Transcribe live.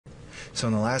So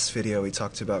in the last video we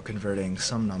talked about converting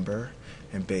some number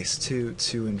in base 2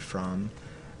 to and from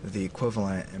the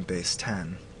equivalent in base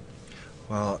 10.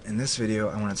 Well, in this video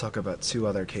I want to talk about two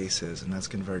other cases, and that's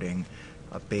converting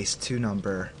a base 2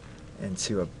 number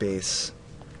into a base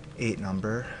 8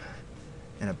 number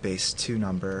and a base 2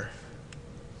 number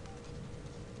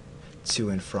to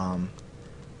and from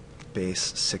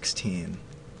base 16.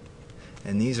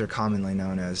 And these are commonly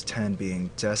known as 10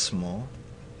 being decimal,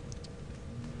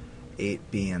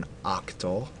 8 being an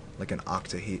octal, like an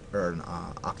octagon,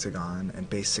 and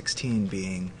base 16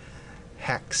 being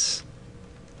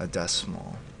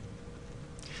hexadecimal.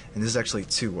 And this is actually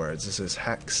two words. This is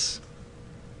hex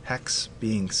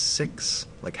being 6,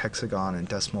 like hexagon, and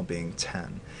decimal being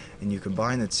 10. And you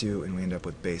combine the two and we end up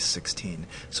with base 16.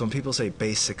 So when people say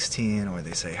base 16 or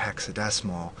they say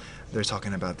hexadecimal, they're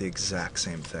talking about the exact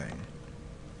same thing.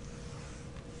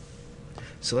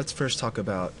 So let's first talk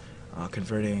about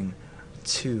converting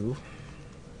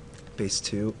base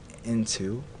 2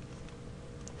 into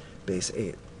base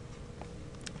 8.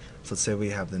 So let's say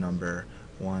we have the number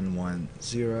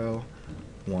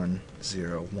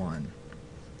 110101,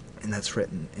 and that's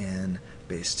written in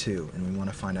base 2, and we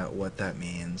want to find out what that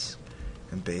means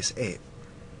in base 8,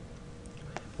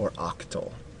 or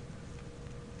octal.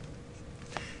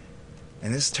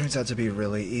 And this turns out to be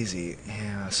really easy.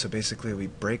 Yeah, so basically we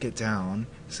break it down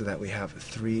so that we have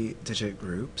 3-digit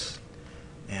groups,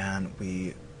 and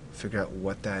we figure out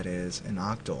what that is in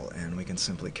octal, and we can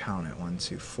simply count it. 1,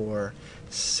 2, 4,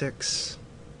 6,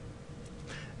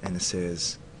 and this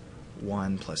is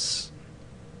 1 plus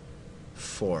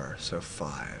 4, so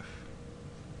 5.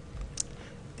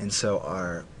 And so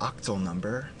our octal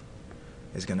number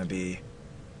is going to be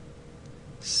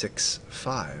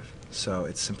 65. So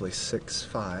it's simply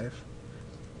 65,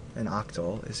 and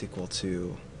octal is equal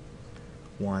to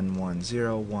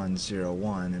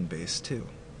 110101 in base 2.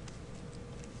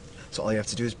 So all you have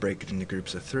to do is break it into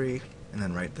groups of 3 and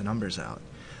then write the numbers out.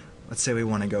 Let's say we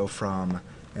want to go from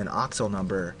an octal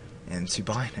number into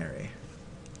binary.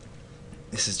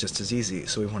 This is just as easy.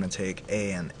 So we want to take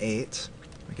A and 8,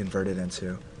 we convert it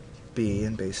into B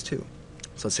in base 2.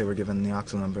 So let's say we're given the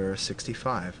octal number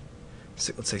 65.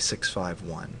 Let's say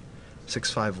 651.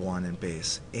 651 in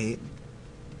base 8,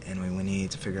 and we need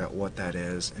to figure out what that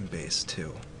is in base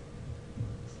 2.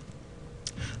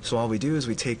 So all we do is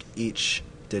we take each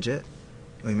digit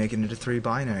and we make it into 3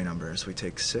 binary numbers. We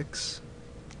take 6.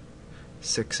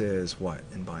 6 is what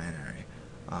in binary?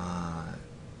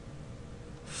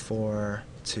 4,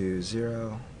 2,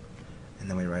 0, and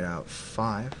then we write out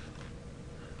 5,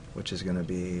 which is going to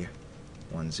be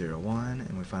 101,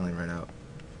 and we finally write out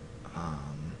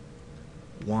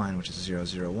 1, which is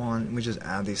 001, and we just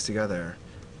add these together,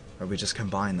 or we just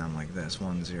combine them like this,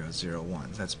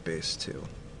 1001. That's base 2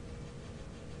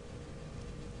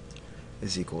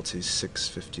 is equal to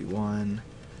 651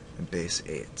 and base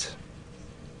 8.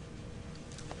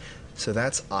 So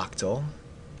that's octal.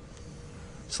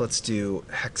 So let's do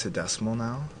hexadecimal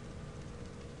now.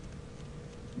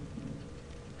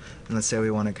 And let's say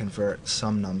we want to convert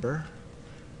some number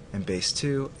in base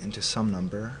 2 into some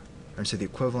number, or into the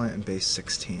equivalent in base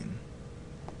 16.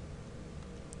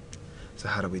 So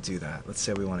how do we do that? Let's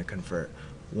say we want to convert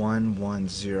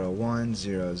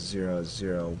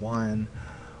 11010001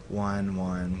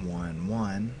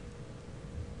 1111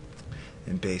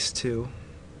 in base 2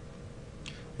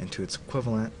 into its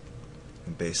equivalent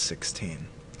in base 16.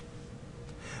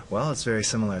 Well, it's very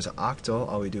similar to octal.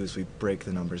 All we do is we break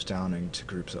the numbers down into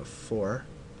groups of 4,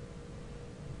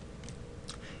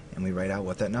 and we write out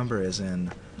what that number is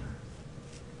in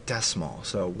decimal.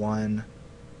 So 1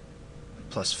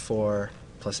 plus 4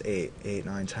 plus 8, 8,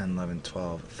 9, 10, 11,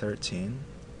 12, 13.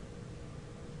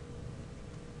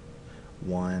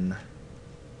 1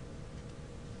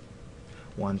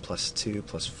 plus 2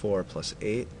 plus 4 plus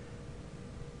 8,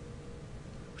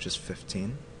 which is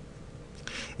 15.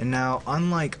 And now,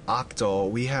 unlike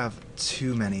octal, we have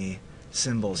too many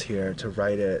symbols here to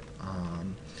write it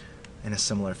in a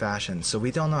similar fashion. So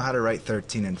we don't know how to write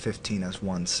 13 and 15 as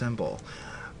one symbol.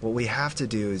 What we have to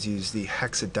do is use the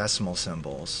hexadecimal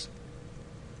symbols,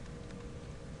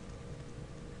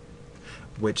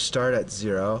 which start at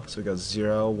 0. So we go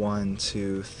 0, 1,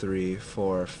 2, 3,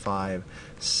 4, 5,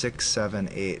 6, 7,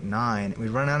 8, 9. We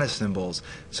run out of symbols,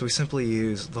 so we simply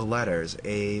use the letters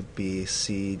A, B,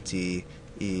 C, D,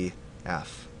 E,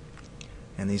 F.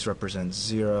 And these represent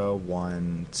 0,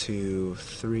 1, 2,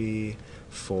 3,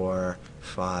 4,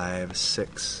 5,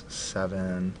 6,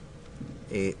 7,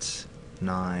 8,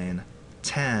 9,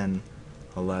 10,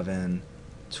 11,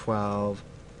 12,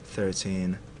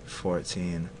 13,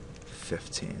 14,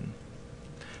 15.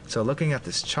 So looking at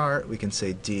this chart, we can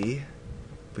say D.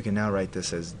 We can now write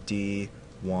this as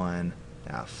D1F.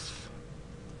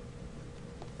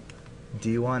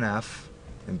 D1F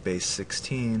in base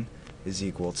 16 is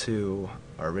equal to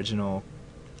our original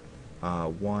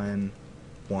 1,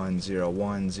 1, 0,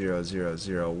 1, 0, 0,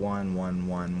 0, 1, 1,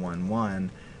 1, 1,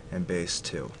 1, and base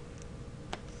 2.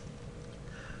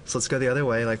 So let's go the other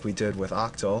way like we did with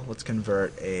octal. Let's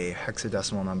convert a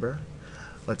hexadecimal number.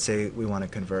 Let's say we want to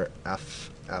convert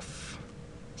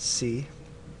FFC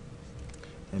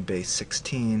in base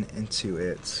 16 into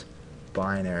its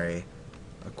binary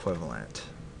equivalent.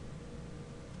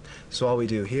 So all we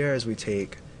do here is we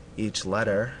take each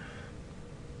letter,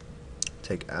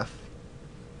 take F,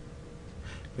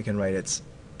 we can write its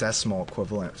decimal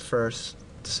equivalent first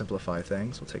to simplify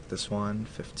things. We'll take this one,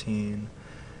 15,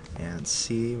 and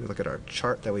C, we look at our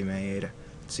chart that we made,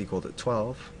 it's equal to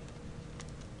 12.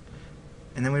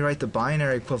 And then we write the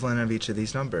binary equivalent of each of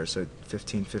these numbers, so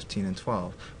 15, 15, and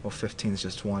 12. Well, 15 is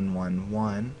just 1, 1,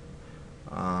 1.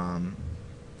 1,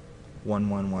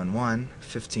 1, 1, 1.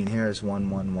 15 here is 1,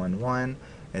 1, 1, 1.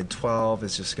 And 12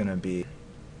 is just going to be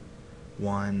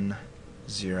 1,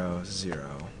 0,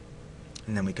 0.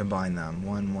 And then we combine them.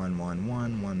 1, 1, 1,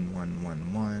 1, 1, 1,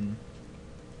 1, 1,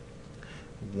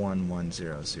 1, 1,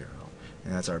 0, 0.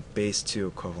 And that's our base 2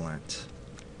 equivalent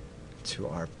to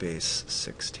our base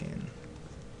 16.